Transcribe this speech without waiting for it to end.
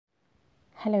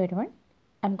Hello everyone,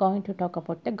 I am going to talk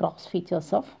about the gross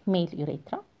features of male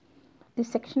urethra.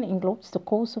 This section includes the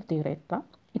course of the urethra,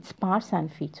 its parts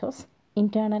and features,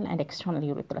 internal and external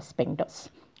urethral sphincters,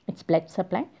 its blood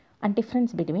supply and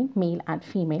difference between male and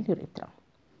female urethra.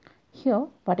 Here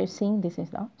what you are seeing, this is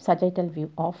the sagittal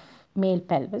view of male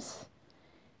pelvis.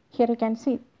 Here you can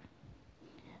see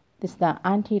this is the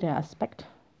anterior aspect,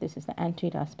 this is the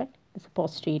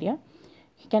posterior.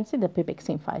 You can see the pubic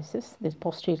symphysis, this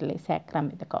posteriorly sacrum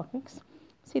with the coccyx.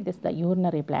 See this is the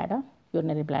urinary bladder,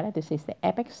 this is the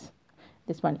apex,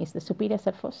 this one is the superior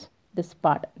surface, this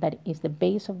part that is the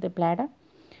base of the bladder.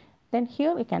 Then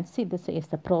here you can see this is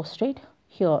the prostate,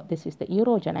 here this is the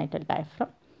urogenital diaphragm,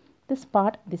 this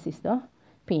part this is the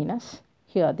penis,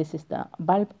 here this is the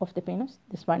bulb of the penis,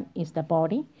 this one is the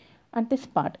body and this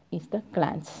part is the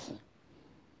glans.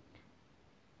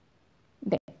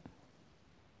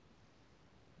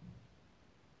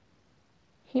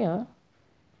 Here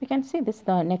we can see this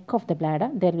the neck of the bladder.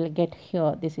 There will get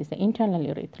here, this is the internal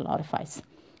urethral orifice.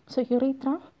 So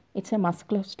urethra, it's a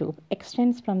muscular tube,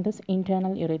 extends from this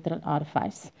internal urethral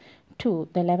orifice to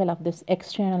the level of this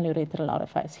external urethral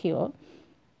orifice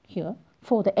here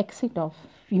for the exit of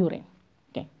urine.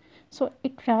 Okay, so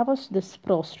it travels this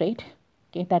prostate.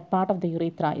 Okay, that part of the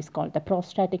urethra is called the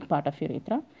prostatic part of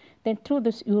urethra. Then through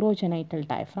this urogenital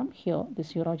diaphragm, here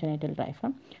this urogenital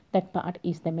diaphragm, that part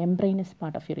is the membranous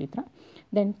part of urethra.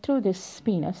 Then through this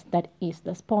penis, that is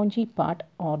the spongy part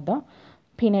or the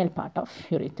penile part of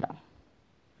urethra.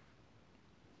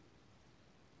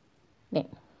 Then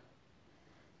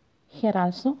here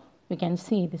also we can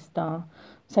see this the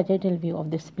sagittal view of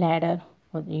this bladder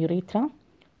or the urethra.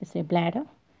 This is a bladder.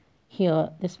 Here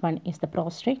this one is the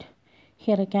prostate.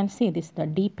 Here you can see this the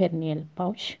deep perineal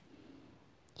pouch.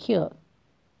 Here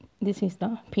this is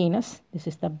the penis, this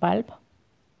is the bulb,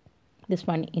 this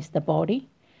one is the body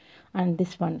and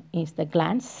this one is the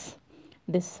glans.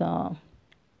 This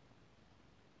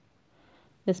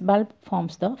bulb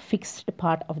forms the fixed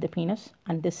part of the penis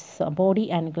and this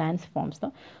body and glans forms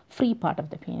the free part of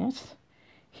the penis.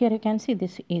 Here you can see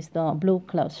this is the blue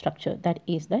color structure, that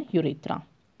is the urethra.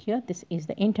 Here this is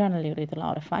the internal urethral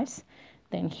orifice.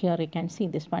 Then here you can see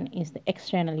this one is the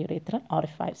external urethral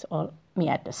orifice or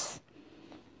meatus.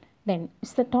 Then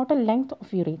it's the total length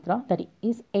of urethra, that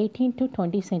is 18 to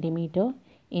 20 centimeter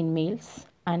in males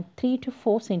and 3 to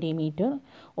 4 centimeter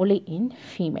only in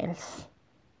females.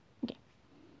 Okay.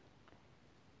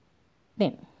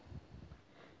 Then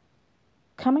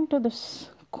coming to this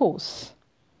course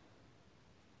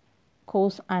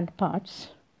and parts,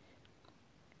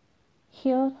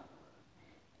 here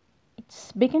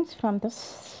it begins from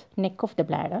this neck of the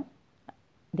bladder.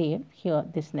 Here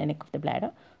this is the neck of the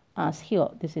bladder, as here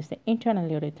this is the internal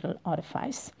urethral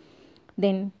orifice.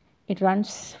 Then it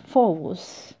runs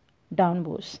forwards,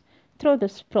 downwards through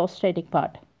this prostatic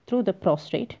part, through the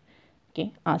prostate,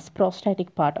 okay, as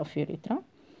prostatic part of urethra.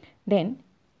 Then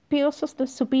pierces the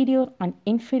superior and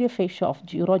inferior fascia of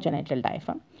urogenital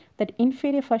diaphragm. That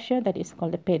inferior fascia, that is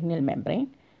called the perineal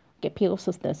membrane, okay,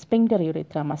 pierces the sphincter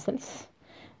urethra muscles.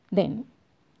 Then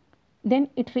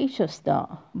it reaches the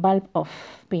bulb of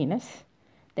penis,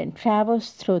 then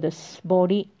travels through this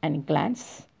body and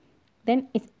glans, then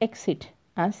it exits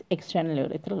as external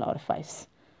urethral orifice.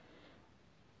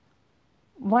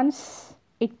 Once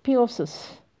it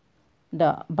pierces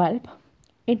the bulb,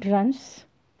 it runs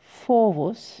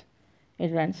forwards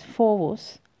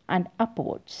and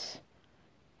upwards.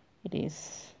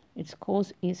 Its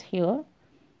course is here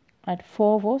at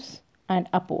forwards and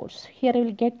upwards. Here you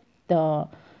will get the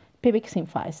pubic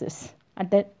symphysis.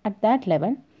 At that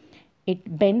level,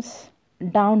 it bends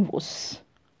downwards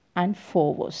and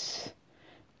forwards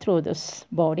through this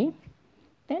body,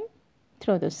 then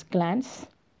through this glans,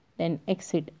 then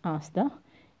exit as the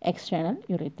external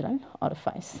urethral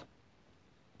orifice.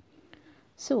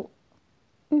 So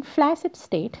in flaccid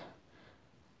state,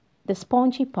 the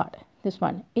spongy part, this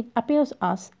one, it appears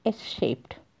as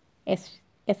S-shaped.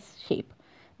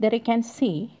 There you can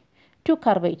see two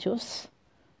curvatures.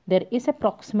 There is a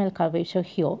proximal curvature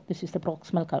here, this is the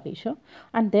proximal curvature,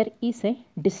 and there is a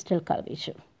distal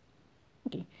curvature.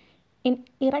 Okay. In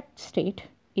erect state,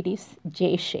 it is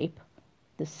J shape,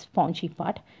 this spongy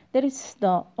part. There is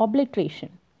the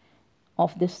obliteration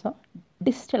of this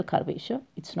distal curvature,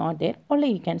 it's not there,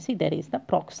 only you can see there is the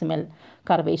proximal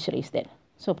curvature is there.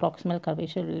 So proximal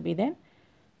curvature will be there.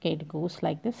 Okay, it goes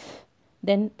like this.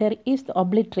 Then there is the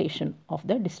obliteration of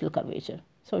the distal curvature.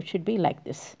 So it should be like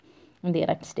this in the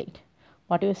erect state.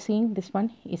 What you are seeing, this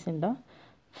one is in the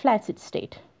flaccid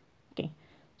state. Okay,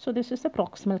 so this is the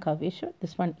proximal curvature,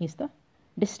 this one is the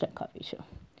distal curvature.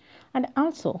 And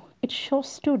also it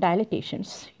shows two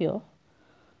dilatations here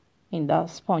in the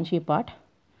spongy part.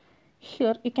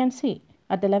 Here you can see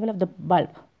at the level of the bulb,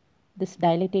 this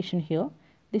dilatation here,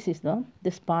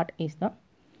 this part is the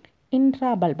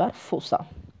intrabulbar fossa.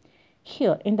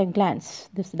 Here in the glans,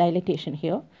 this dilatation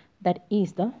here, that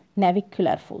is the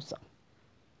navicular fossa.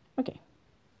 Okay.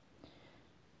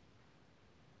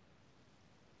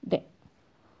 Then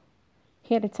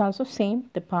here it's also same,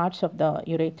 the parts of the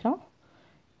urethra.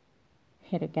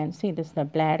 Here you can see this is the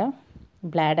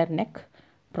bladder neck,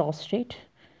 prostate.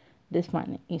 This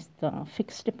one is the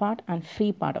fixed part and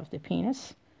free part of the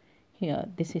penis. Here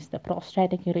this is the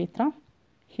prostatic urethra.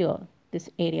 Here this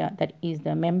area, that is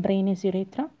the membranous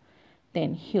urethra.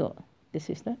 Then here this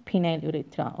is the penile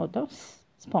urethra or the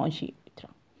spongy urethra.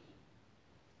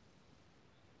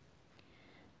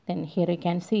 Then here you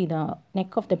can see the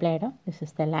neck of the bladder. This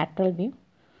is the lateral view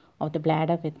of the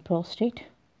bladder with prostate.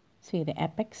 See the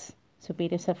apex,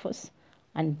 superior surface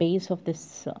and base of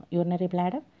this urinary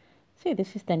bladder. See,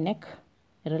 this is the neck,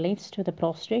 it relates to the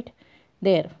prostate.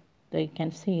 There you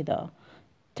can see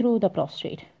through the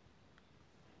prostate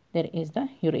there is the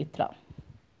urethra.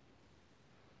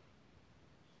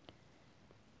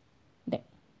 Then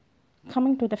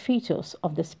coming to the features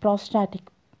of this prostatic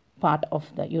part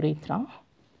of the urethra.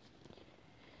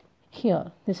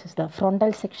 Here this is the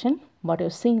frontal section, what you're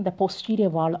seeing, the posterior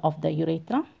wall of the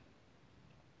urethra.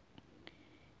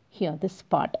 Here this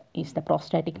part is the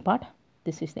prostatic part.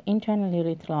 This is the internal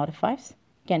urethral orifice.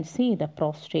 You can see the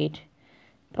prostate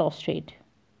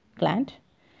gland.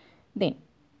 Then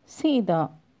see the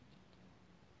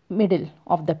middle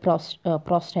of the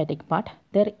prostatic part.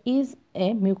 There is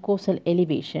a mucosal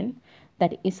elevation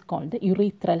that is called the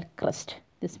urethral crest.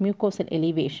 This mucosal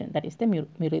elevation, that is the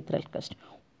urethral crest.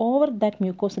 Over that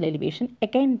mucosal elevation,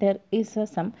 again there is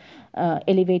some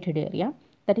elevated area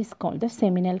that is called the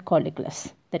seminal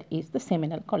colliculus. That is the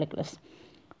seminal colliculus.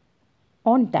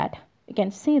 On that, you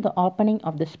can see the opening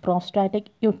of this prostatic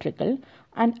utricle,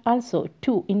 and also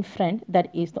two in front, that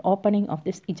is the opening of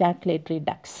this ejaculatory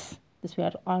ducts. This we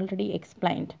are already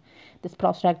explained. This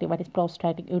prostatic, what is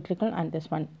prostatic utricle, and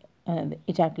this one the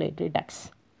ejaculatory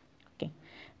ducts. Okay.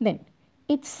 Then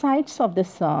each sides of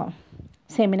this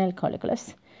seminal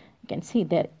colliculus, you can see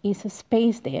there is a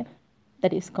space there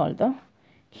that is called the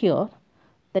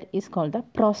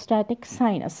prostatic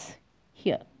sinus.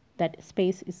 Here that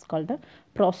space is called the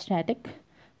prostatic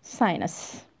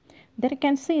sinus. There you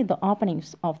can see the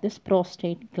openings of this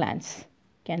prostate glands.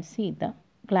 You can see the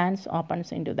glands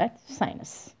opens into that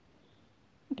sinus.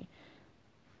 Okay.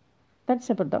 That's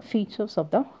about the features of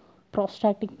the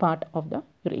prostatic part of the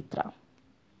urethra.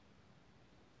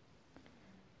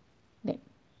 Then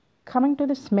coming to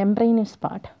this membranous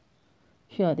part,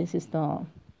 here this is the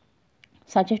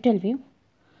sagittal view.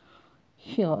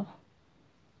 Here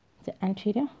the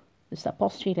anterior, this is the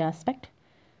posterior aspect.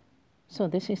 So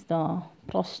this is the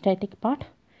prostatic part.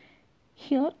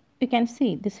 Here you can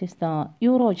see this is the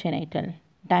urogenital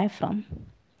diaphragm.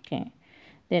 Okay,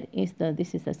 this is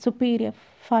the superior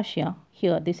fascia.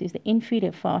 Here this is the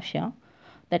inferior fascia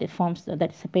that forms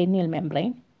that is the perineal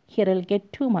membrane. Here you'll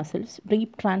get two muscles,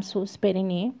 deep transverse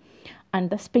perineum and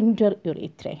the sphincter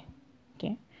urethrae.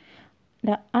 Okay,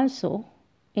 now also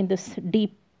in this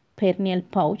deep perineal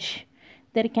pouch,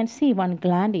 there you can see one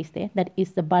gland is there, that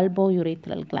is the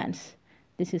bulbourethral glands.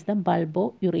 This is the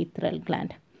bulbourethral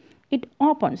gland. It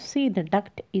opens, see the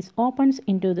duct opens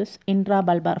into this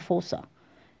intrabulbar fossa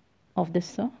of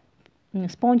this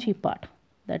spongy part.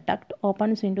 The duct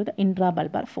opens into the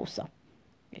intrabulbar fossa.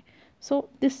 Okay. So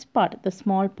this part, the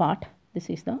small part, this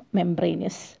is the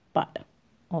membranous part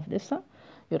of this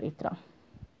urethra.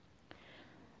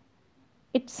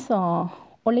 It's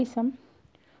only some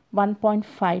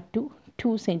 1.5 to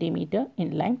 2 centimeter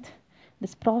in length.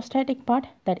 This prostatic part,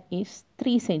 that is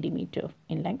 3 centimeter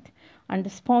in length, and the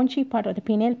spongy part or the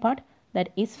penile part, that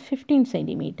is 15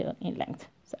 centimeter in length.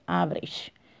 So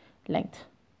average length.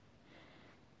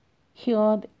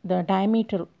 Here the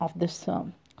diameter of this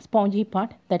spongy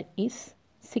part, that is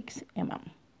 6 mm.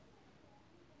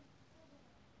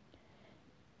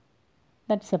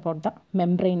 That's about the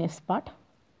membranous part.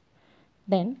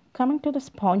 Then coming to the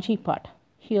spongy part,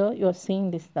 here you are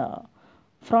seeing this the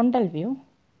frontal view,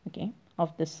 okay,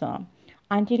 of this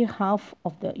anterior half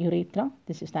of the urethra.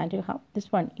 This is the anterior half.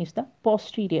 This one is the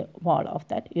posterior wall of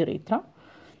that urethra.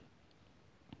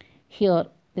 Here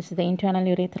this is the internal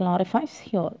urethral orifice.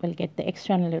 Here we'll get the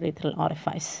external urethral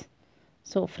orifice.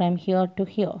 So from here to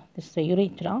here, this is the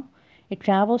urethra. It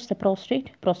travels the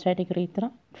prostatic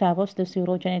urethra, travels this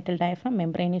urogenital diaphragm,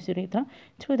 membranous urethra,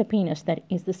 through the penis, that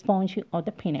is the spongy or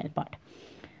the penile part.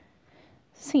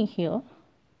 See here,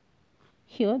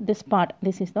 Here this part,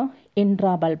 this is the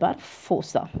intrabulbar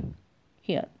fossa.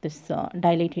 Here this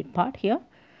dilated part here.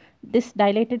 This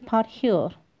dilated part here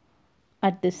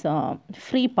at this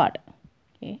free part,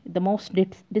 okay, the most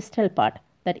distal part,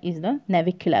 that is the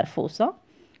navicular fossa.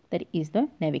 That is the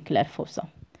navicular fossa.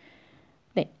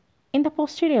 Then in the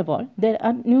posterior wall there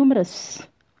are numerous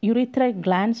urethral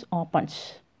glands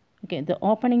opens. Okay, the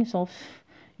openings of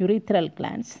urethral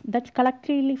glands that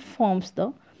collectively forms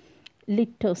the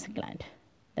Litter's gland.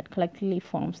 That collectively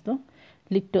forms the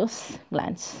Litter's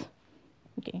glands.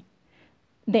 Okay.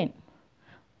 Then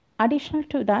additional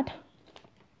to that,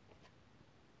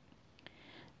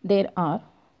 there are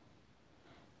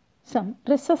some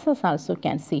recesses also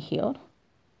can see here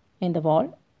in the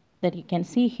wall, that you can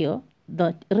see here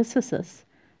the recesses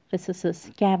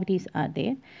cavities are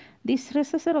there. These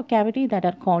recesses or cavity that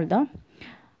are called the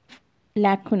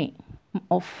lacunae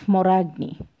of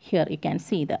Morgagni. Here you can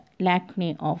see the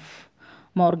lacunae of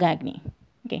Morgagni.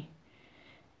 Okay.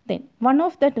 Then one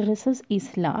of that recess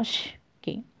is large.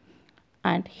 Okay.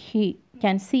 And he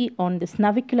can see on this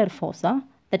navicular fossa,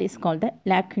 that is called the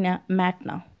lacuna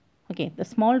magna. Okay, the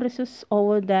small recess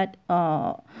over that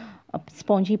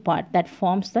spongy part that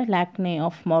forms the lacunae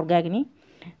of Morgagni.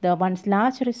 The one's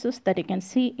large recess that you can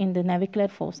see in the navicular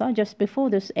fossa just before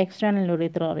this external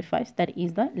urethral orifice, that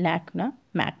is the lacuna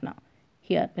magna.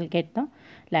 Here we'll get the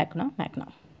lacuna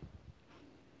magna.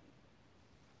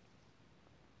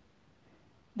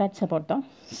 That's about the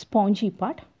spongy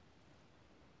part.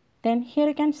 Then here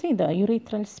you can see the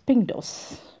urethral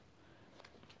sphincters.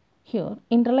 Here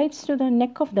in relates to the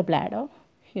neck of the bladder.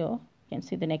 Here you can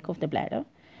see the neck of the bladder.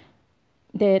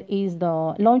 There is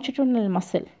the longitudinal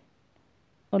muscle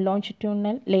or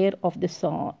longitudinal layer of this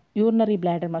urinary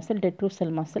bladder muscle, detrusal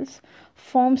muscles,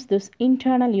 forms this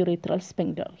internal urethral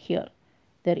sphincter. Here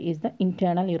there is the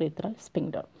internal urethral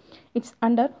sphincter. It's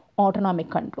under autonomic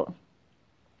control.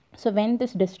 So when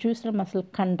this detrusal muscle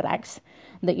contracts,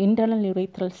 the internal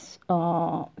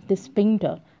urethral this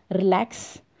sphincter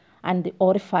relax and the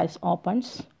orifice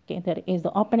opens. Okay, there is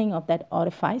the opening of that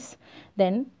orifice.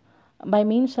 Then by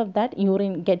means of that,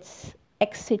 urine gets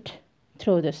exit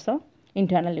through this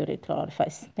internal urethral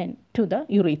orifice, then to the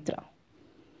urethra.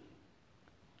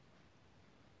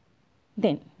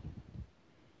 Then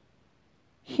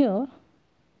here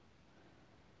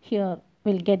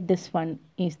we'll get this one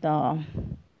is the,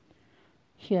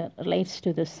 here relates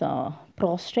to this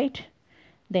prostate.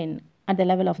 Then at the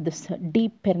level of this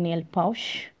deep perineal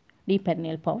pouch,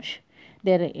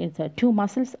 there is two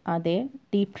muscles are there,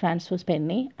 deep transverse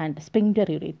perineum and sphincter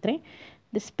urethrae.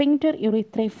 The sphincter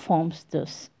urethrae forms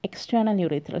this external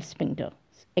urethral sphincter.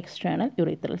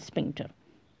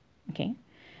 Okay,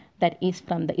 that is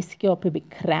from the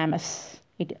ischiopubic ramus.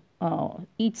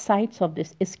 Each sides of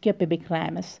this ischiopubic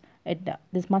ramus,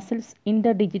 these muscles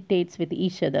interdigitates with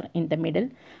each other in the middle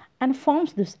and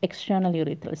forms this external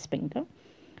urethral sphincter.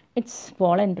 It's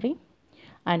voluntary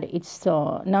and its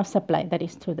nerve supply, that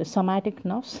is through the somatic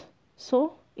nerves.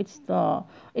 So it's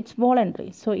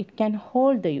voluntary, so it can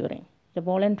hold the urine, the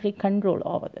voluntary control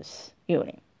over this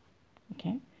urine.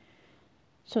 Okay,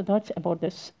 so that's about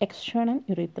this external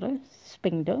urethral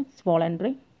sphincter. It's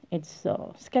voluntary, it's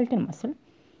skeletal muscle.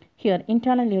 Here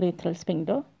internal urethral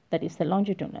sphincter, that is the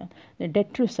longitudinal, the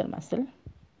detrusal muscle.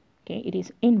 Okay, it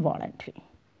is involuntary.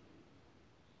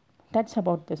 That's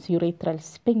about this urethral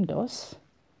sphincters.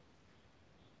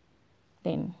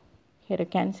 Then here you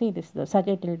can see this is the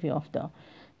sagittal view of the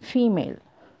female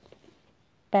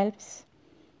pelvis,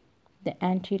 the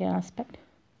anterior aspect.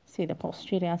 See the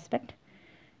posterior aspect.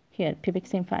 Here pubic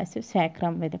symphysis,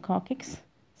 sacrum with the coccyx.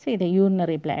 See the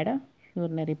urinary bladder.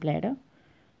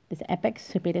 This apex,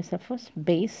 superior surface,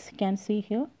 base you can see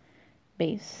here,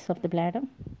 base of the bladder.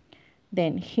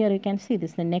 Then here you can see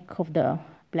this is the neck of the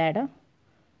bladder.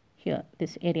 Here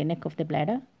this area, neck of the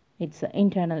bladder, it's an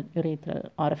internal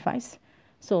urethral orifice.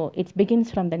 So it begins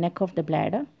from the neck of the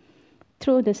bladder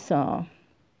through this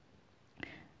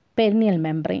perineal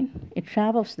membrane. It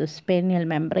travels this perineal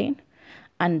membrane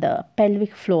and the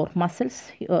pelvic floor muscles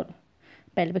here,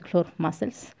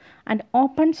 and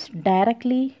opens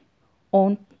directly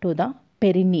onto the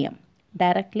perineum.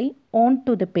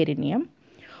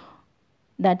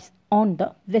 That's on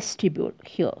the vestibule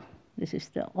here. This is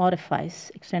the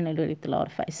orifice, external urethral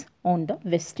orifice on the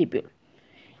vestibule.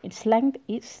 Its length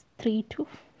is 3 to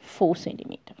 4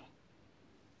 centimeter.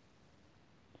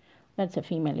 That's a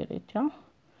female urethra.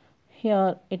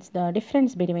 Here it's the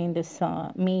difference between this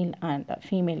male and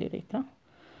female urethra.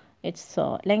 Its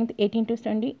length 18 to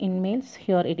 20 in males.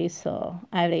 Here it is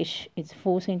average, it's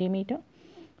 4 centimeter.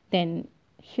 Then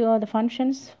here the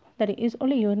functions, there is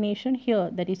only urination. Here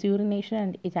there is urination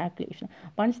and ejaculation.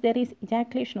 Once there is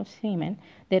ejaculation of semen,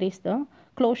 there is the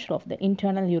closure of the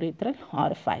internal urethral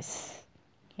orifice.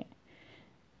 Okay.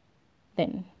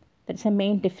 Then there is a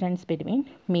main difference between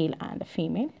male and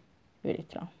female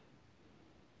urethra.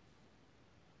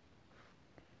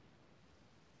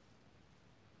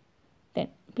 Then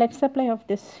blood supply of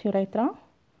this urethra.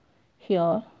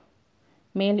 Here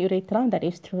male urethra, that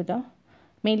is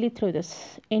mainly through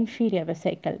this inferior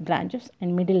vesical branches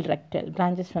and middle rectal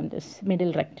branches from this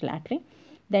middle rectal artery.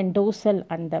 Then dorsal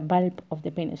and the bulb of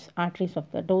the penis, arteries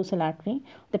of the dorsal artery,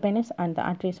 the penis, and the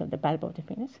arteries of the bulb of the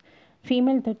penis.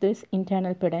 Female through this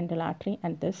internal pudendal artery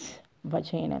and this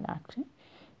vaginal artery.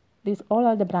 These all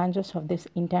are the branches of this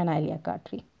internal iliac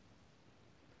artery.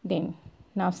 Then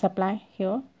now supply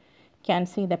here can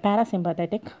see the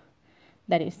parasympathetic,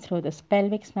 that is through this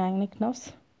pelvic splanchnic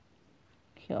nerves.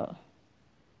 Here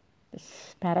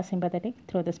this parasympathetic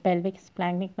through this pelvic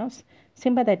splanchnic nerves.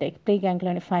 Sympathetic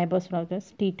preganglionic fibers from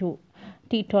this T2,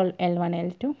 T12, L1,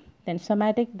 L2. Then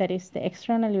somatic, that is the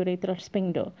external urethral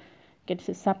sphincter, gets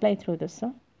its supply through this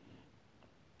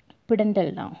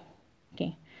pudendal nerve.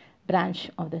 Okay, branch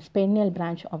of the spinal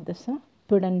branch of this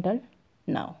pudendal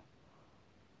nerve.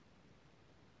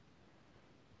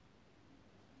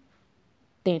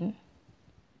 Then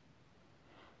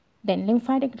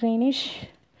lymphatic drainage.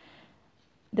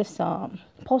 This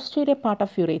posterior part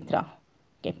of urethra,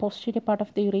 okay, posterior part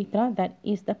of the urethra, that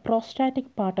is the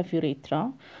prostatic part of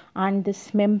urethra, and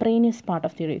this membranous part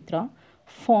of the urethra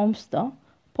forms the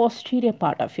posterior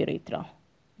part of urethra.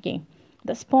 Okay,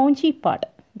 the spongy part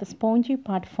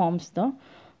forms the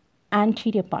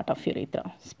anterior part of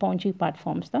urethra. Spongy part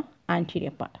forms the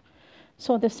anterior part.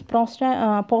 So this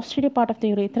posterior part of the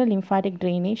urethra, lymphatic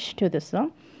drainage to this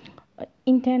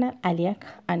internal iliac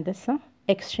and this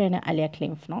external iliac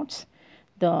lymph nodes.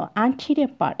 The anterior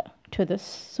part to the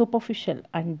superficial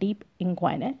and deep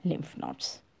inguinal lymph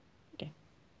nodes. Okay.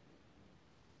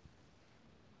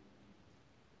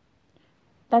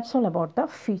 That's all about the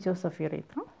features of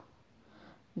urethra.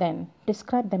 Then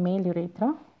describe the male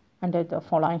urethra under the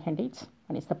following headings.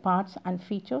 One is the parts and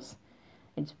features.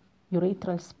 It's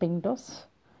urethral sphincters,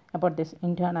 about this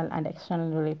internal and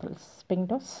external urethral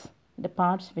sphincters. The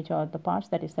parts, which are the parts,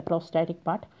 that is the prostatic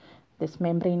part, this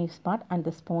membranous part, and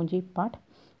the spongy part,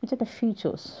 which are the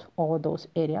features over those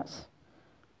areas.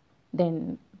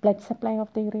 Then blood supply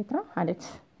of the urethra and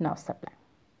its nerve supply.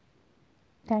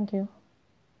 Thank you.